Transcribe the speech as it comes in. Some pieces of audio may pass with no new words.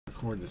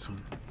record this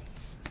one.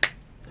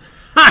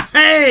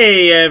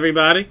 Hey,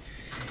 everybody.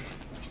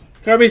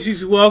 Card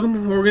Basics,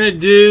 welcome. We're going to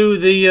do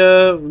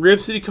the Rip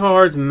City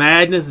Cards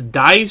Madness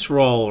dice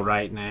roll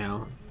right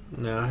now.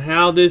 Now,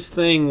 how this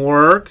thing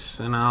works,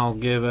 and I'll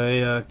give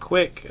a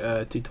quick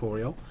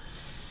tutorial.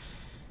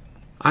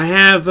 I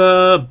have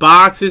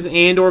boxes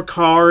and or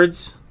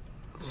cards,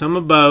 some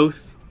of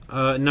both,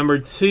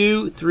 numbered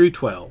 2 through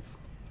 12.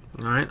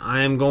 All right,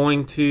 I am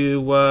going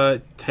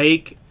to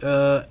take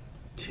 2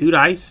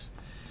 dice.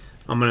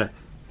 I'm going to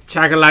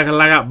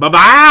chaka-laka-laka,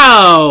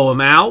 ba-bow them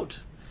out.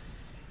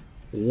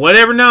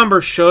 Whatever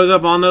number shows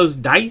up on those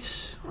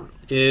dice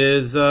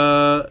is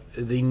the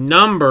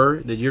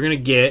number that you're going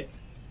to get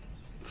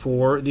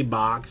for the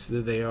box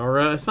that they are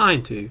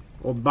assigned to,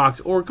 or box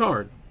or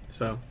card.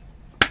 So,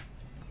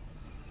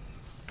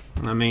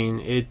 I mean,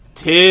 it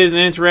is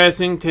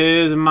interesting,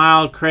 'tis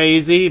mild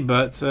crazy,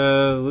 but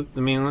I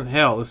mean,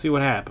 hell, let's see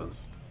what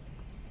happens.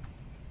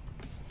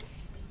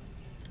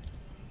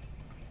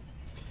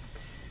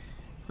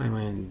 I'm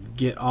gonna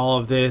get all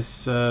of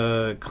this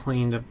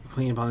cleaned up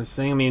on this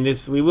thing. I mean,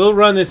 we will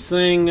run this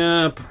thing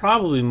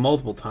probably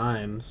multiple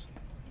times,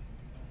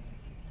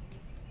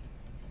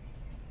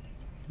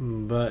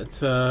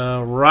 but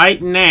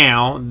right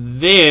now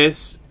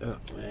this.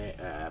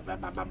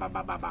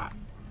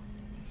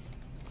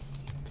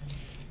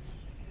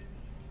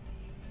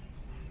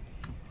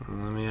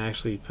 Let me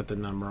actually put the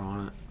number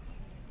on it.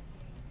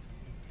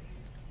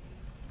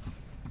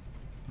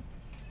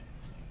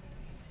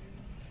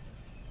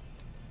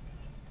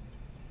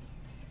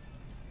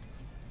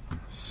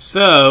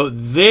 So,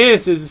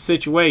 this is the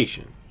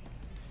situation.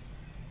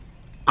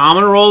 I'm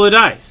going to roll the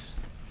dice.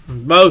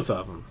 Both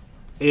of them.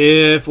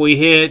 If we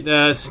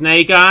hit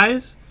Snake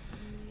Eyes,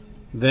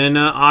 then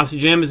Aussie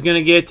Jim is going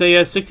to get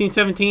a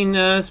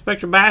 16-17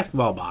 Spectra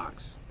basketball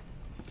box.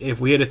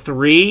 If we hit a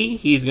 3,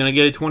 he's going to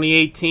get a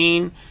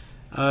 2018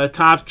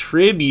 Topps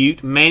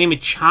Tribute Manny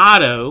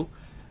Machado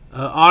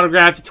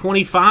autographed to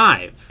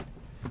 25.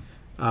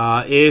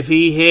 If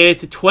he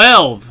hits a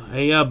 12,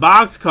 a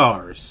box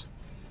cars,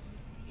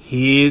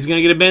 he's going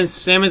to get a Ben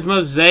Simmons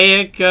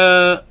Mosaic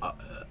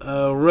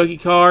rookie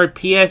card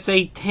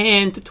PSA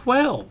 10 to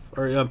 12.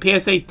 Or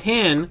PSA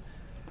 10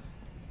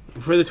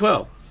 for the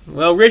 12.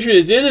 Well, Richard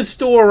is in the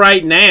store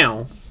right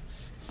now.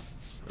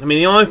 I mean,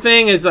 the only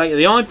thing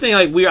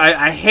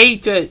I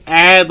hate to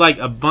add like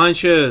a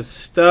bunch of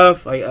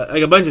stuff, like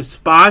a bunch of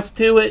spots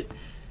to it,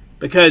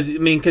 because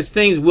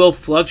things will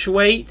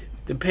fluctuate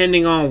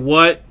depending on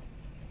what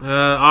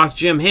Os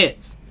Jim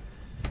hits.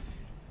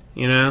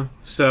 You know,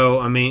 so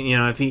I mean, you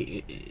know, if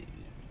he,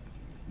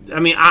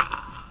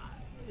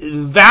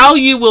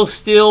 value will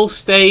still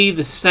stay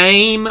the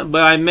same,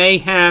 but I may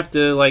have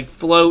to like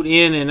float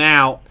in and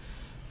out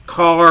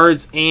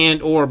cards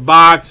and or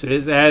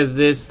boxes as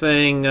this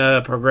thing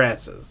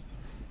progresses.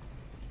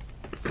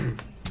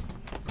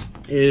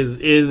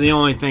 is the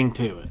only thing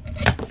to it.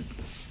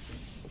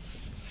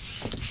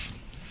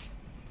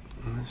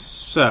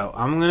 So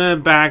I'm gonna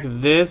back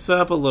this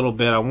up a little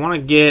bit. I want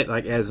to get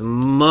like as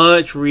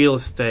much real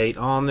estate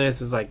on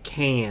this as I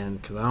can,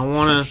 because I don't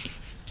want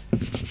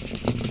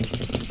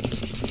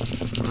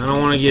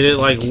to get it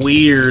like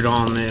weird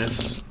on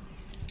this.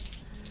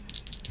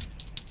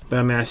 But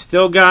I mean, I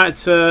still got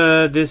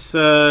this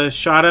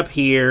shot up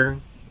here.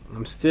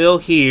 I'm still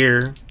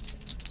here.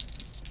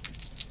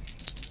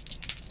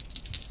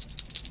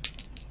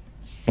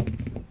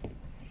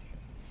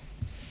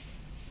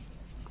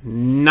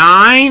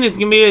 Nine is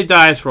going to be a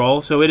dice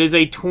roll, so it is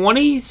a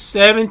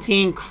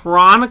 2017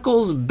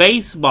 Chronicles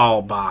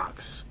baseball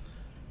box.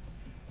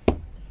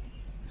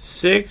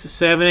 6,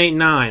 7, 8,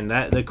 9.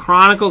 The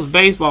Chronicles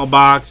baseball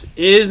box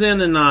is in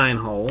the 9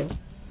 hole.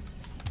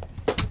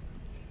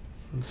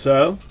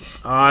 So,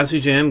 Aussie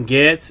Jim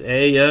gets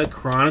a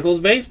Chronicles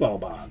baseball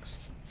box.